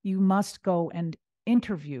doctor. You must go and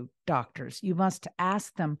interview doctors. You must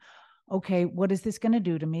ask them, okay, what is this going to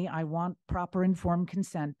do to me? I want proper informed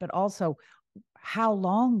consent, but also, how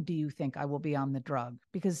long do you think I will be on the drug?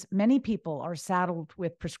 Because many people are saddled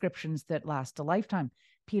with prescriptions that last a lifetime.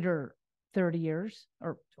 Peter, 30 years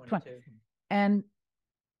or 22. And,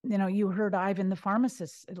 you know, you heard Ivan, the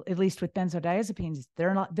pharmacist, at least with benzodiazepines,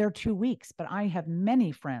 they're 2 weeks, but I have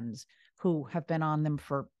many friends who have been on them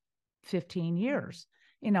for 15 years,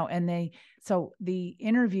 you know, and so the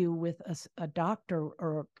interview with a doctor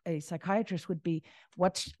or a psychiatrist would be,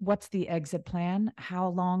 what's the exit plan? How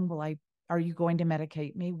long are you going to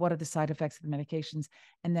medicate me? What are the side effects of the medications?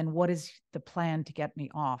 And then what is the plan to get me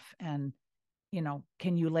off? And, you know,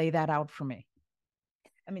 can you lay that out for me?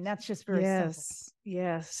 I mean, that's just very simple.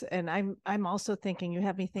 Yes. And I'm also thinking, you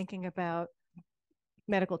have me thinking about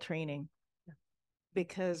medical training,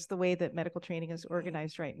 because the way that medical training is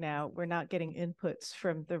organized right now, we're not getting inputs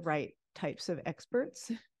from the right types of experts.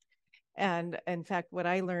 And in fact, what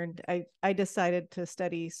I learned, I decided to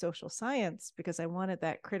study social science because I wanted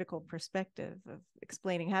that critical perspective of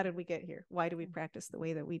explaining, how did we get here? Why do we practice the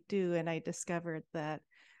way that we do? And I discovered that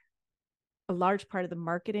a large part of the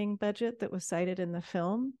marketing budget that was cited in the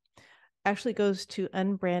film actually goes to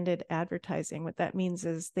unbranded advertising. What that means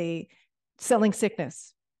is selling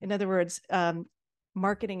sickness. In other words,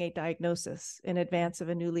 marketing a diagnosis in advance of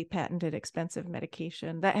a newly patented expensive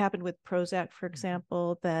medication. That happened with Prozac, for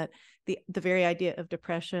example, that the very idea of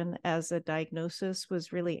depression as a diagnosis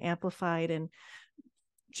was really amplified in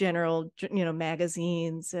general,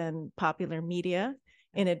 magazines and popular media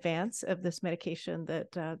in advance of this medication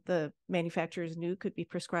that the manufacturers knew could be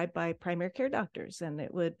prescribed by primary care doctors, and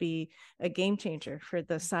it would be a game changer for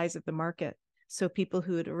the size of the market. So people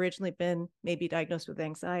who had originally been maybe diagnosed with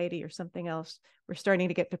anxiety or something else were starting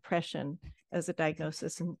to get depression as a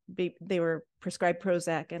diagnosis, and they were prescribed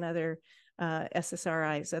Prozac and other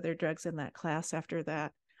SSRIs, other drugs in that class after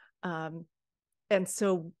that. And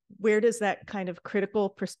so where does that kind of critical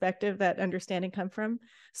perspective, that understanding come from?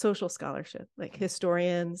 Social scholarship, like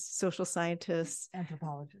historians, social scientists,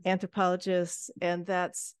 anthropologists, and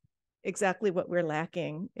that's exactly what we're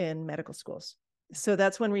lacking in medical schools. So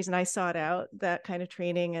that's one reason I sought out that kind of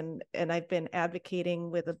training, and I've been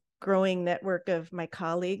advocating with a growing network of my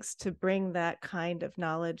colleagues to bring that kind of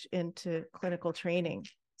knowledge into clinical training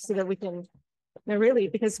so that we can, really,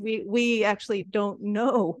 because we actually don't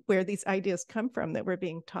know where these ideas come from that we're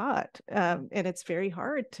being taught. And it's very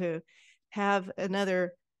hard to have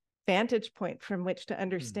another vantage point from which to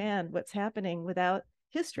understand what's happening without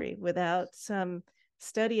history, without some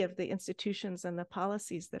study of the institutions and the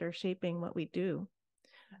policies that are shaping what we do.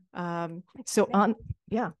 Go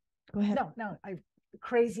ahead. No,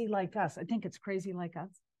 Crazy Like Us. I think it's Crazy Like Us.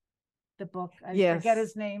 The book, I forget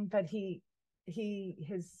his name, but he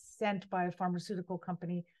is sent by a pharmaceutical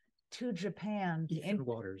company to Japan. Ethan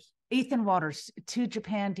Waters to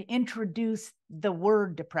Japan to introduce the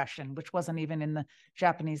word depression, which wasn't even in the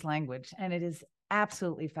Japanese language. And it is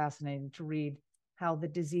absolutely fascinating to read how the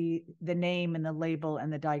disease, the name and the label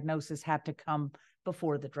and the diagnosis had to come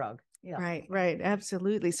before the drug. Yeah. Right.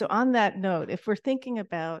 Absolutely. So on that note, if we're thinking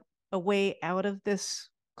about a way out of this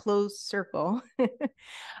closed circle,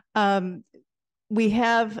 we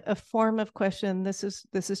have a form of question. This is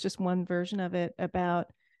just one version of it,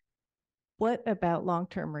 about what about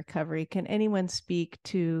long-term recovery? Can anyone speak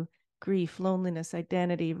to grief, loneliness,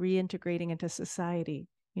 identity, reintegrating into society?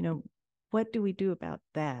 What do we do about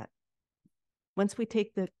that? Once we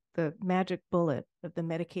take the magic bullet of the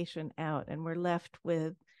medication out and we're left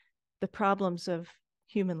with the problems of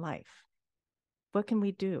human life, what can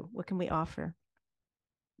we do? What can we offer?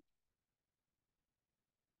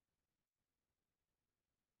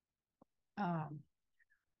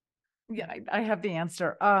 I have the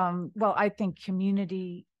answer. Well, I think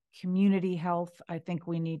community health. I think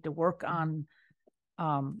we need to work on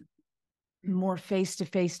more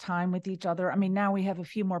face-to-face time with each other. I mean, now we have a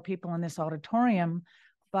few more people in this auditorium,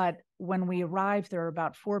 but when we arrived, there are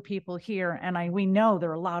about 4 people here, and we know there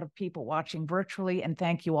are a lot of people watching virtually, and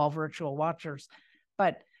thank you all virtual watchers.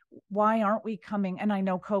 But why aren't we coming? And I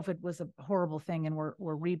know COVID was a horrible thing, and we're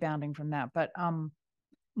rebounding from that, but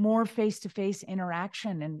more face-to-face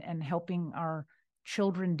interaction and helping our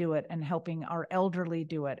children do it and helping our elderly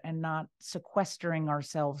do it and not sequestering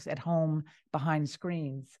ourselves at home behind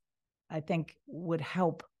screens, I think would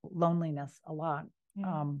help loneliness a lot.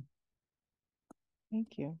 Yeah.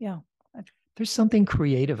 Thank you. Yeah. There's something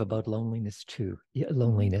creative about loneliness too. Yeah,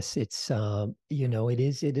 loneliness. It's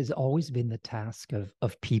it has always been the task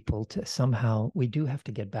of people to somehow, we do have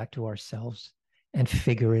to get back to ourselves and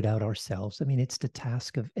figure it out ourselves. I mean, it's the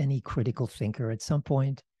task of any critical thinker. At some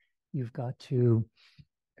point, you've got to,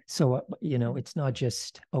 it's not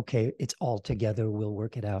just, okay, it's all together, we'll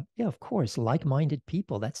work it out. Yeah, of course, like-minded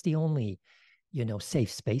people, that's the only,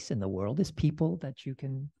 safe space in the world, is people that you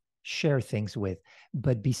can share things with.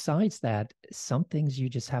 But besides that, some things you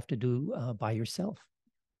just have to do by yourself.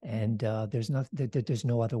 And there's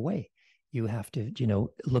no other way. You have to,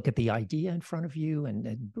 look at the idea in front of you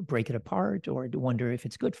and break it apart, or wonder if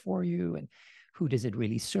it's good for you and who does it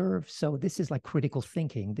really serve. So this is like critical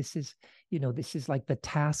thinking. This is like the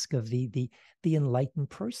task of the enlightened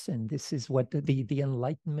person. This is what the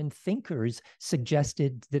Enlightenment thinkers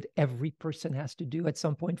suggested that every person has to do at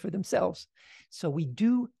some point for themselves. So we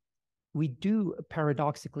do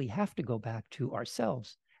paradoxically have to go back to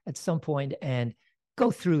ourselves at some point and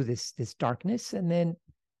go through this darkness, and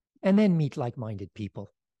then meet like-minded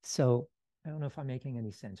people. So I don't know if I'm making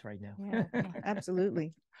any sense right now. Yeah,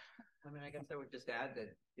 absolutely. I mean, I guess I would just add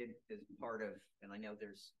that it is part of, and I know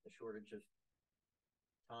there's a shortage of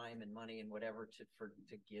time and money and whatever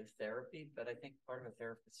to give therapy, but I think part of a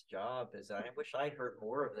therapist's job is, I wish I'd heard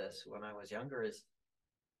more of this when I was younger, is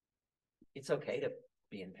it's okay to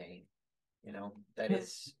be in pain. That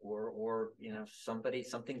is, or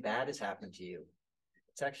something bad has happened to you.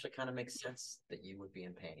 It actually kind of makes sense that you would be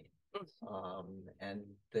in pain, and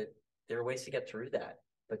that there are ways to get through that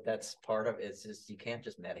but that's part of it. It's just, you can't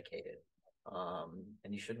just medicate it.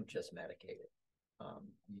 And you shouldn't just medicate it.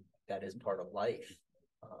 That is part of life.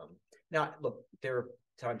 Now, look, there are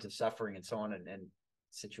times of suffering and so on, and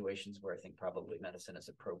situations where I think probably medicine is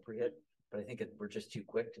appropriate, but I think we're just too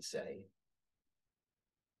quick to say.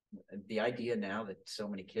 The idea now that so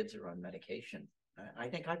many kids are on medication, I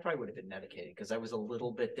think I probably would have been medicated because I was a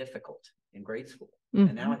little bit difficult in grade school.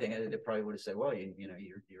 And now I think they probably would have said, well, you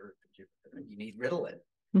need Ritalin.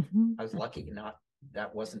 I was lucky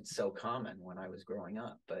that wasn't so common when I was growing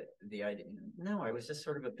up, but the idea, no, I was just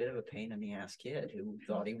sort of a bit of a pain in the ass kid who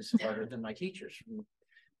thought he was smarter than my teachers from,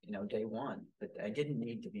 day one, but I didn't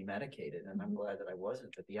need to be medicated, and I'm glad that I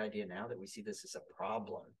wasn't. But the idea now that we see this as a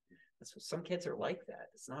problem, some kids are like that.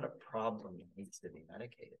 It's not a problem that needs to be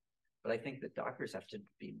medicated. But I think that doctors have to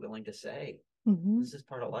be willing to say, this is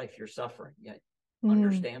part of life. You're suffering. Yeah,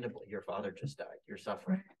 understandably, your father just died. You're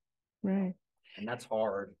suffering. Right. And that's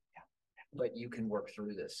hard, but you can work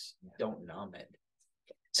through this. Don't numb it.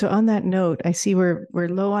 So on that note, I see we're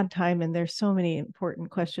low on time, and there's so many important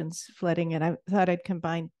questions flooding, and I thought I'd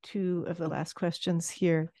combine two of the last questions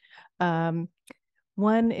here.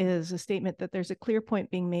 One is a statement that there's a clear point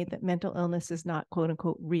being made that mental illness is not quote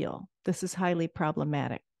unquote real. This is highly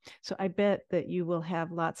problematic. So I bet that you will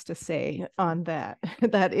have lots to say on that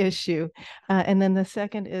issue. And then the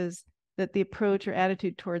second is that the approach or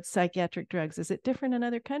attitude towards psychiatric drugs, is it different in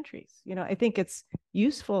other countries? I think it's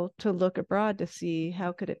useful to look abroad to see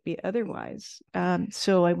how could it be otherwise.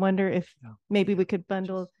 So I wonder if maybe we could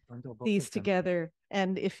bundle these together.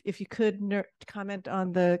 And if you could comment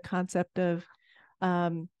on the concept of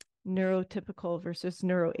neurotypical versus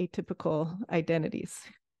neuroatypical identities.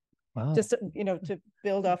 Wow. Just, to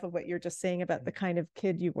build off of what you're just saying about the kind of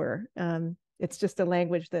kid you were. It's just a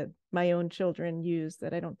language that my own children use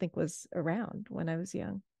that I don't think was around when I was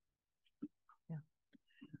young.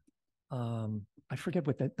 I forget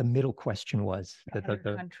what the middle question was. Other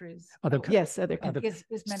countries. Yes, other countries.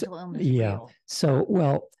 Is mental illness real? So,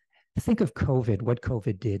 well, think of COVID, what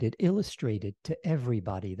COVID did. It illustrated to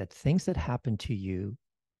everybody that things that happen to you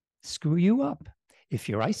screw you up. If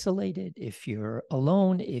you're isolated, if you're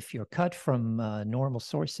alone, if you're cut from normal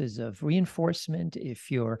sources of reinforcement,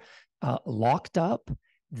 if you're locked up,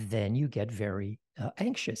 then you get very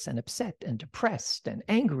anxious and upset and depressed and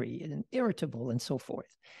angry and irritable and so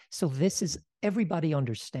forth. So everybody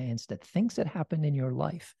understands that things that happen in your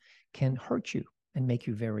life can hurt you and make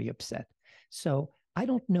you very upset. So I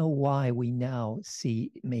don't know why we now see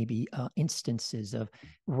maybe instances of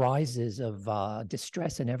rises of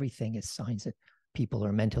distress and everything as signs that people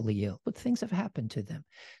are mentally ill, but things have happened to them.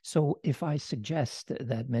 So if I suggest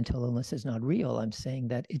that mental illness is not real, I'm saying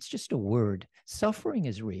that it's just a word. Suffering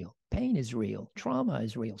is real, pain is real, trauma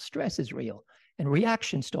is real, stress is real, and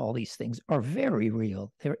reactions to all these things are very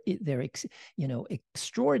real. They're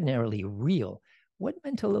extraordinarily real. What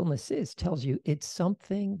mental illness tells you it's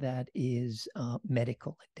something that is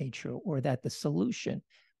medical in nature, or that the solution,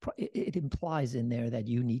 it implies in there that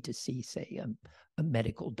you need to see, say, a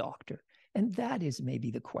medical doctor. And that is maybe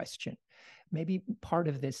the question. Maybe part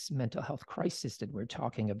of this mental health crisis that we're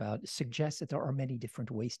talking about suggests that there are many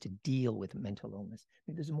different ways to deal with mental illness.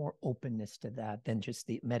 Maybe there's more openness to that than just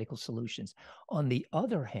the medical solutions. On the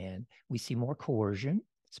other hand, we see more coercion,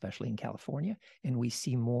 especially in California, and we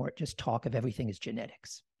see more just talk of everything is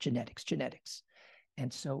genetics.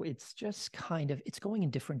 And so it's just it's going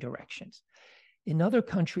in different directions. In other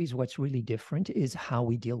countries, what's really different is how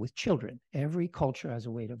we deal with children. Every culture has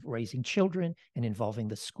a way of raising children and involving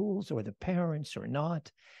the schools or the parents or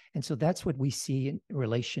not. And so that's what we see in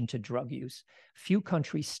relation to drug use. Few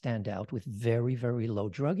countries stand out with very, very low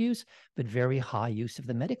drug use, but very high use of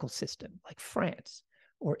the medical system, like France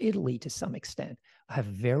or Italy to some extent, have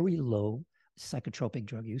very low psychotropic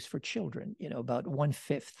drug use for children, about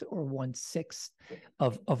 1/5 or 1/6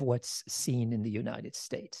 of what's seen in the United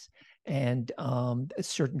States. And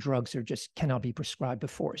certain drugs cannot be prescribed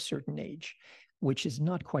before a certain age, which is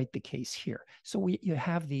not quite the case here. So you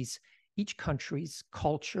have each country's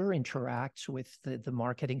culture interacts with the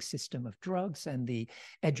marketing system of drugs and the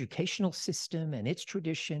educational system and its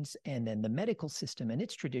traditions, and then the medical system and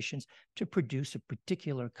its traditions to produce a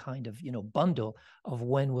particular kind of, bundle of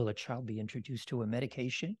when will a child be introduced to a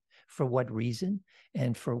medication, for what reason,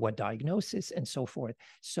 and for what diagnosis, and so forth.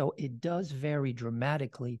 So it does vary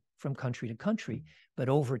dramatically from country to country, but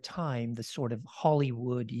over time, the sort of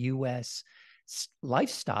Hollywood US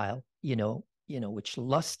lifestyle, which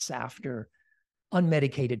lusts after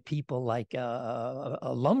unmedicated people like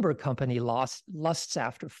a lumber company lusts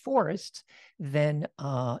after forests, then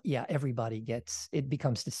everybody it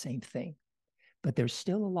becomes the same thing. But there's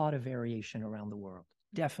still a lot of variation around the world.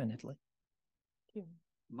 Definitely.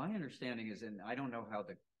 My understanding is, and I don't know how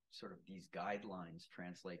the sort of these guidelines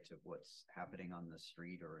translate to what's happening on the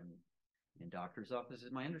street or in doctors'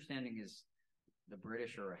 offices. My understanding is the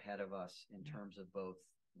British are ahead of us in terms of both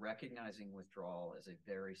recognizing withdrawal as a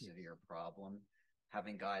very severe problem,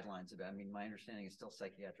 having guidelines about, I mean, my understanding is still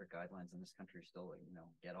psychiatric guidelines in this country still,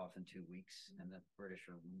 get off in 2 weeks, and the British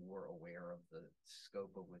are more aware of the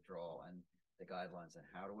scope of withdrawal and the guidelines on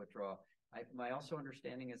how to withdraw. My also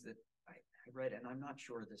understanding is that I read, and I'm not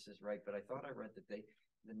sure this is right, but I thought I read that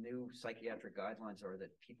the new psychiatric guidelines are that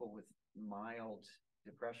people with mild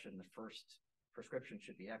depression, the first prescription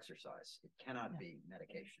should be exercise. It cannot be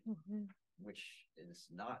medication, which is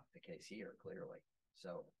not the case here, clearly.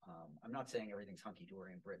 So I'm not saying everything's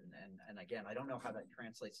hunky-dory in Britain. And again, I don't know how that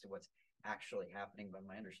translates to what's actually happening, but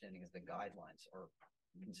my understanding is the guidelines are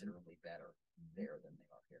considerably better there than they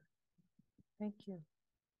are here. Thank you.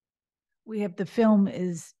 We have the film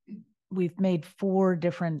is, we've made 4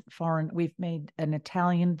 different we've made an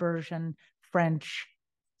Italian version, French,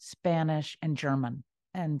 Spanish, and German.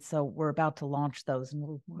 And so we're about to launch those,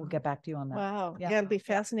 and we'll get back to you on that. Wow. Yeah. Yeah, it'll be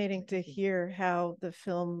fascinating to hear how the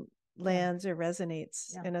film lands or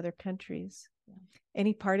resonates in other countries. Yeah.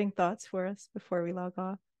 Any parting thoughts for us before we log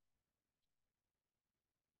off?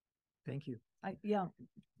 Thank you. Yeah.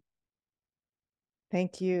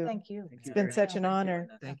 Thank you. Thank you. It's been such an honor.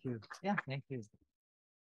 Thank you. Yeah. Thank you.